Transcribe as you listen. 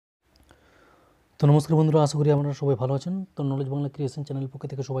তো নমস্কার বন্ধুরা, আশা করি আপনারা সবাই ভালো আছেন। তো নলেজ বাংলা ক্রিয়েশন চ্যানেল পক্ষ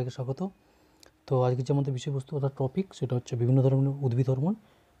থেকে সবাইকে স্বাগত। তো আজকে যে আমাদের বিষয়বস্তু অর্থাৎ টপিক, সেটা হচ্ছে বিভিন্ন ধরনের উদ্ভিদ হরমোন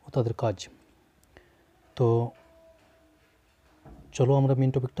ও তাদের কাজ। তো চলো আমরা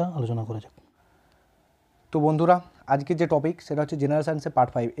মেন টপিকটা আলোচনা করা যাক। তো বন্ধুরা, আজকে যে টপিক সেটা হচ্ছে জেনারেল সায়েন্সের পার্ট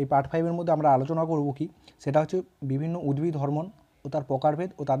 5। এই পার্ট 5-এর মধ্যে আমরা আলোচনা করব কি, সেটা হচ্ছে বিভিন্ন উদ্ভিদ হরমোন ও তার প্রকারভেদ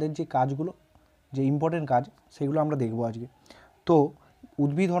ও তাদের যে কাজগুলো, যে ইম্পর্টেন্ট কাজ, সেগুলো আমরা দেখব আজকে। তো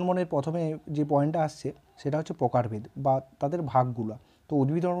উদ্ভিদ হরমোনের প্রথমে যে পয়েন্টটা আসছে সেটা হচ্ছে প্রকারভেদ বা তাদের ভাগগুলো। তো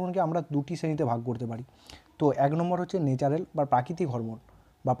উদ্ভিদ হরমোনকে আমরা দুটি শ্রেণীতে ভাগ করতে পারি। তো এক নম্বর হচ্ছে ন্যাচারাল বা প্রাকৃতিক হরমোন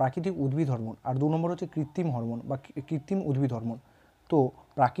বা প্রাকৃতিক উদ্ভিদ হরমোন, আর দু নম্বর হচ্ছে কৃত্রিম হরমোন বা কৃত্রিম উদ্ভিদ হরমোন। তো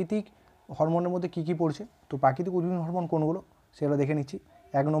প্রাকৃতিক হরমোনের মধ্যে কী কী পড়ছে, তো প্রাকৃতিক উদ্ভিদ হরমোন কোনগুলো সেগুলো দেখে নিচ্ছি।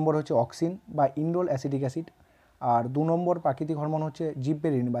 এক নম্বর হচ্ছে অক্সিন বা ইন্ডোল অ্যাসিটিক অ্যাসিড, আর দু নম্বর প্রাকৃতিক হরমোন হচ্ছে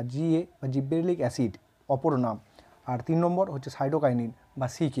জিববেরিন বা জিএ বা জিববেরিলিক অ্যাসিড, অপর নাম। আর তিন নম্বর হচ্ছে সাইটোকাইনিন বা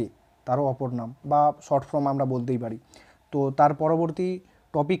সিকে, তারও অপর নাম বা শর্ট ফর্ম আমরা বলতেই পারি। তো তার পরবর্তী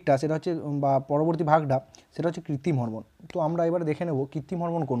টপিকটা সেটা হচ্ছে বা পরবর্তী ভাগটা সেটা হচ্ছে কৃত্রিম হরমোন। তো আমরা এবার দেখে নেব কৃত্রিম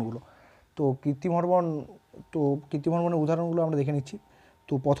হরমোন কোনগুলো। তো কৃত্রিম হরমোনের উদাহরণগুলো আমরা দেখে নিচ্ছি।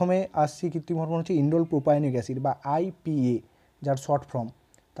 তো প্রথমে আসছি কৃত্রিম হরমোন হচ্ছে ইন্ডোল প্রোপায়োনিক অ্যাসিড বা আইপিএ, যার শর্ট ফর্ম।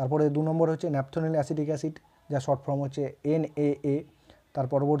 তারপরে দু নম্বর হচ্ছে ন্যাপথোনিল অ্যাসিটিক অ্যাসিড, যার শর্ট ফর্ম হচ্ছে এনএএ। তার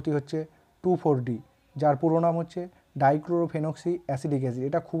পরবর্তী হচ্ছে 2,4-D, যার পুরো নাম হচ্ছে ডাইক্লোরোফেনক্সি অ্যাসিডিক অ্যাসিড।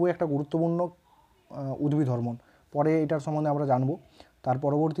 এটা খুবই একটা গুরুত্বপূর্ণ উদ্ভিদ হরমোন, পরে এটার সম্বন্ধে আমরা জানবো। তার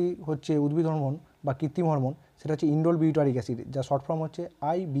পরবর্তী হচ্ছে উদ্ভিদ হরমোন বা কৃত্রিম হরমোন, সেটা হচ্ছে ইন্ডোল বিউটারিক অ্যাসিড, যার শর্ট ফর্ম হচ্ছে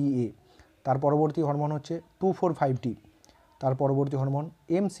আইবিএ। তার পরবর্তী হরমোন হচ্ছে 2,4,5-D। তার পরবর্তী হরমোন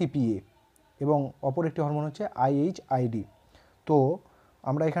এমসিপিএ এবং অপর একটি হরমোন হচ্ছে আইএইচআইডি। তো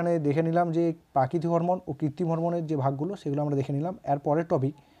আমরা এখানে দেখে নিলাম যে প্রাকৃতিক হরমোন ও কৃত্রিম হরমোনের যে ভাগগুলো সেগুলো আমরা দেখে নিলাম। এর পরের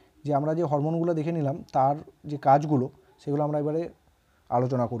টপিক, যে আমরা যে হরমোনগুলো দেখে নিলাম তার যে কাজগুলো সেগুলো আমরা এবারে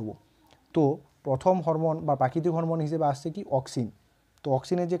আলোচনা করব। তো প্রথম হরমোন বা প্রাকৃতিক হরমোন হিসেবে আসছে কি অক্সিন। তো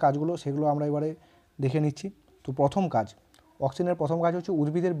অক্সিনের যে কাজগুলো সেগুলো আমরা এবারে দেখে নিচ্ছি। তো প্রথম কাজ, অক্সিনের প্রথম কাজ হচ্ছে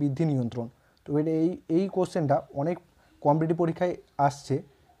উদ্ভিদের বৃদ্ধি নিয়ন্ত্রণ। তো এটা এই কোশ্চেনটা অনেক কম্পিটিটিভ পরীক্ষায় আসছে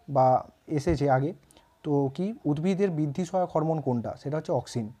বা এসেছে আগে। তো কি উদ্ভিদের বৃদ্ধি সহায়ক হরমোন কোনটা, সেটা হচ্ছে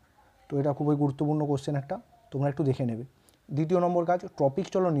অক্সিন। তো এটা খুবই গুরুত্বপূর্ণ কোশ্চেন একটা, তোমরা একটু দেখে নেবে। দ্বিতীয় নম্বর কাজ ট্রপিক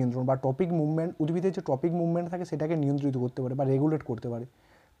চলন নিয়ন্ত্রণ বা টপিক মুভমেন্ট, উদ্ভিদের যে টপিক মুভমেন্ট থাকে সেটাকে নিয়ন্ত্রিত করতে পারে বা রেগুলেট করতে পারে।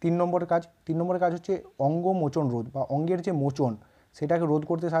 তিন নম্বরের কাজ হচ্ছে অঙ্গ মোচন রোধ বা অঙ্গের যে মোচন সেটাকে রোধ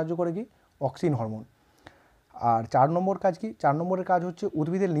করতে সাহায্য করে কি অক্সিন হরমোন। আর চার নম্বরের কাজ হচ্ছে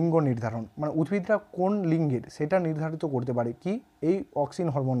উদ্ভিদের লিঙ্গ নির্ধারণ, মানে উদ্ভিদরা কোন লিঙ্গের সেটা নির্ধারিত করতে পারে কি এই অক্সিন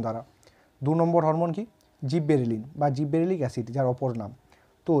হরমোন দ্বারা। দু নম্বর হরমোন কি জিববেরিলিন বা জিববেরিলিক অ্যাসিড, যার অপর নাম।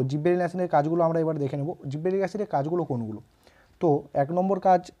 তো জিববেরিলিক অ্যাসিডের কাজগুলো আমরা এবার দেখে নেব। জিববেরিলিক অ্যাসিডের কাজগুলো কোনগুলো, তো এক নম্বর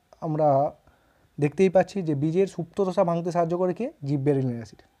কাজ আমরা দেখতেই পাচ্ছি যে বীজের সুপ্ত দশা ভাঙতে সাহায্য করে কে জিববেরিলিক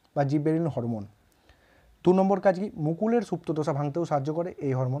অ্যাসিড বা জিববেরিলিন হরমোন। দু নম্বর কাজ কি মুকুলের সুপ্ত দশা ভাঙতেও সাহায্য করে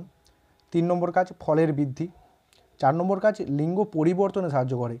এই হরমোন। তিন নম্বর কাজ ফলের বৃদ্ধি। চার নম্বর কাজ লিঙ্গ পরিবর্তনে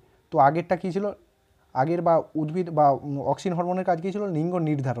সাহায্য করে। তো আগেরটা কী ছিল, আগের বা উদ্ভিদ বা অক্সিন হরমোনের কাজ কী ছিল, লিঙ্গ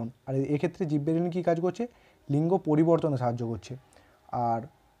নির্ধারণ। আর এক্ষেত্রে জিববেরিলিন কী কাজ করছে, লিঙ্গ পরিবর্তনে সাহায্য করছে। আর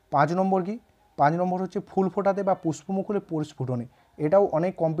পাঁচ নম্বর হচ্ছে ফুল ফোটাতে বা পুষ্পমুকুলের পরিস্ফুটনে। এটাও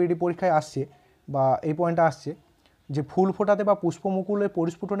অনেক কম্পিটিটিভ পরীক্ষায় আসছে বা এই পয়েন্টটা আসছে যে ফুল ফোটাতে বা পুষ্পমুকুলের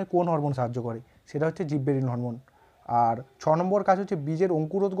পরিস্ফুটনে কোন হরমোন সাহায্য করে, সেটা হচ্ছে জিববেরিলিন হরমোন। আর ছ নম্বর কাজ হচ্ছে বীজের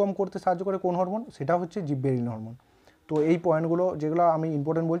অঙ্কুরোদ্গম করতে সাহায্য করে কোন হরমোন, সেটা হচ্ছে জিববেরিলিন হরমোন। তো এই পয়েন্টগুলো যেগুলো আমি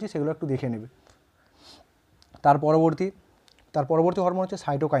ইম্পর্টেন্ট বলছি সেগুলো একটু দেখে নেবে। তার পরবর্তী হরমোন হচ্ছে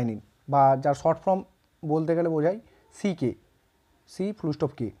সাইটোকাইনিন বা যার শর্ট ফর্ম বলতে গেলে বোঝায় সিকে, সি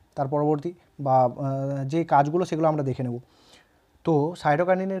ফুলস্টপ কে। তার পরবর্তী বা যে কাজগুলো সেগুলো আমরা দেখে নেব। তো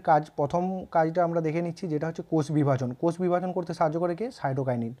সাইটোকাইনিনের কাজ, প্রথম কাজটা আমরা দেখে নিচ্ছি, যেটা হচ্ছে কোষ বিভাজন করতে সাহায্য করে কে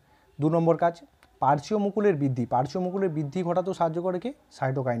সাইটোকাইনিন। দু নম্বর কাজ পার্শ্বীয় মুকুলের বৃদ্ধি ঘটাতেও সাহায্য করে কে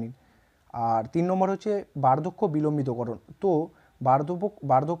সাইটোকাইনিন। আর তিন নম্বর হচ্ছে বার্ধক্য বিলম্বিতকরণ। তো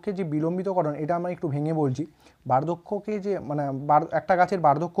বার্ধক্যের যে বিলম্বিতকরণ, এটা আমরা একটু ভেঙে বলছি। বার্ধক্যকে যে মানে একটা গাছের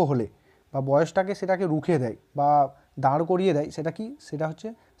বার্ধক্য হলে বা বয়সটাকে সেটাকে রুখে দেয় বা দাঁড় করিয়ে দেয়, সেটা হচ্ছে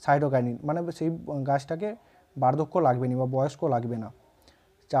সাইটোকাইনিন, মানে সেই গাছটাকে বার্ধক্য লাগবে না বা বয়স্ক লাগবে না।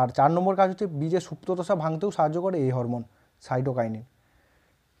 চার নম্বর কাজ হচ্ছে বীজের সুপ্তদশা ভাঙতেও সাহায্য করে এই হরমোন সাইটোকাইনিন।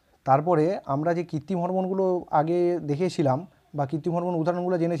 তারপরে আমরা যে কৃত্রিম হরমোনগুলো আগে দেখেছিলাম বা কৃত্রিম হরমোন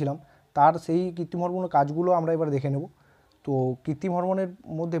উদাহরণগুলো জেনেছিলাম, তার সেই কৃত্রিম হরমোনের কাজগুলো আমরা এবার দেখে নেব। তো কৃত্রিম হরমোনের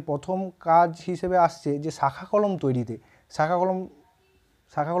মধ্যে প্রথম কাজ হিসেবে আসছে যে শাখা কলম তৈরিতে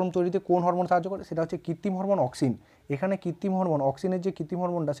কোন হরমোন সাহায্য করে, সেটা হচ্ছে কৃত্রিম হরমোন অক্সিন। এখানে কৃত্রিম হরমোন অক্সিনের যে কৃত্রিম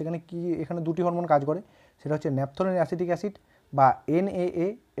হরমোনটা, এখানে দুটি হরমোন কাজ করে, সেটা হচ্ছে ন্যাপথোলিন অ্যাসিটিক অ্যাসিড বা এনএএ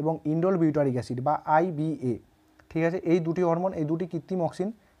এবং ইন্ডোল বিউটারিক অ্যাসিড বা আইবিএ। ঠিক আছে, এই দুটি হরমোন, এই দুটি কৃত্রিম অক্সিন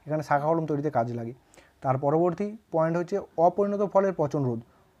এখানে শাখা কলম তৈরিতে কাজে লাগে। তার পরবর্তী পয়েন্ট হচ্ছে অপরিণত ফলের পচন রোধ।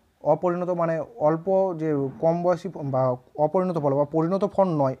 অপরিণত মানে অল্প যে কম বয়সী বা অপরিণত ফল বা পরিণত ফল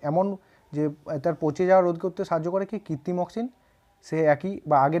নয় এমন যে তার পচে যাওয়া রোধ করতে সাহায্য করে কি কৃত্রিম অক্সিন। সে একই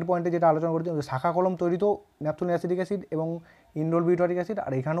বা আগের পয়েন্টে যেটা আলোচনা করেছি শাখা কলম তৈরিতেও ন্যাপথলিন অ্যাসিটিক অ্যাসিড এবং ইন্ডোল বিউটারিক অ্যাসিড,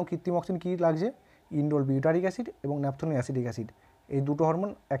 আর এখানেও কৃত্রিম অক্সিন কী লাগছে ইন্ডোল বিউটারিক অ্যাসিড এবং ন্যাপথলিন অ্যাসিটিক অ্যাসিড, এই দুটো হরমোন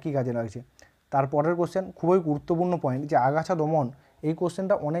একই কাজে লাগছে। তারপরের কোশ্চেন খুবই গুরুত্বপূর্ণ পয়েন্ট যে আগাছা দমন। এই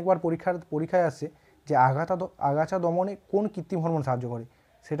কোশ্চেনটা অনেকবার পরীক্ষায় আসছে যে আগাছা দমনে কোন কৃত্রিম হরমোন সাহায্য করে,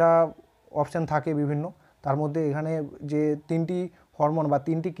 সেটা অপশান থাকে বিভিন্ন। তার মধ্যে এখানে যে 3টি হরমোন বা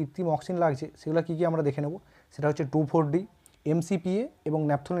 3টি কৃত্রিম অক্সিন লাগছে সেগুলো কী কী আমরা দেখে নেব। সেটা হচ্ছে 2,4-D, MCPA এবং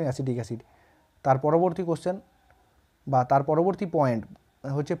ন্যাপথলিন অ্যাসিটিক অ্যাসিড। তার পরবর্তী কোশ্চেন বা তার পরবর্তী পয়েন্ট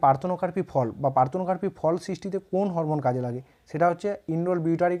হচ্ছে পার্থনোকার্পি ফল বা পার্থনোকার্পি ফল সৃষ্টিতে কোন হরমোন কাজে লাগে, সেটা হচ্ছে ইন্ডোল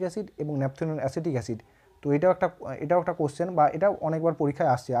বিউটারিক অ্যাসিড এবং ন্যাপথলিন অ্যাসিটিক অ্যাসিড। তো এটাও একটা কোশ্চেন বা এটা অনেকবার পরীক্ষায়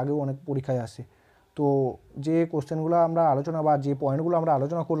আসছে, আগেও অনেক পরীক্ষায় আসছে। তো যে কোশ্চেনগুলো আমরা আলোচনা বা যে পয়েন্টগুলো আমরা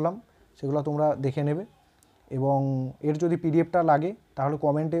আলোচনা করলাম সেগুলো তোমরা দেখে নেবে, এবং এর যদি পিডিএফটা লাগে তাহলে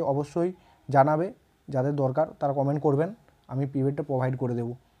কমেন্টে অবশ্যই জানাবে, যাদের দরকার তারা কমেন্ট করবেন, আমি পিডিএফটা প্রোভাইড করে দেব।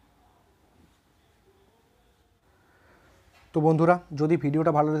 তো বন্ধুরা, যদি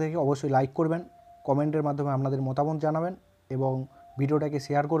ভিডিওটা ভালো লাগে অবশ্যই লাইক করবেন, কমেন্টের মাধ্যমে আপনাদের মতামত জানাবেন এবং ভিডিওটাকে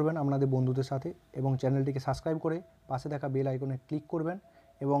শেয়ার করবেন আপনাদের বন্ধুদের সাথে, এবং চ্যানেলটিকে সাবস্ক্রাইব করে পাশে থাকা বেল আইকনে ক্লিক করবেন।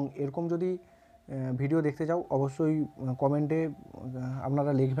 এবং এরকম যদি ভিডিও দেখতে চাও অবশ্যই কমেন্টে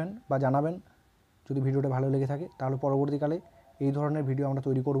আপনারা লিখবেন বা জানাবেন যদি ভিডিওটা ভালো লেগে থাকে, তাহলে পরবর্তীকালে এই ধরনের ভিডিও আমরা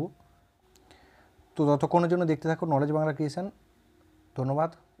তৈরি করব। তো ততক্ষণের জন্য দেখতে থাকো নলেজ বাংলা ক্রিয়েশন। ধন্যবাদ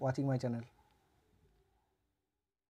ওয়াচিং মাই চ্যানেল।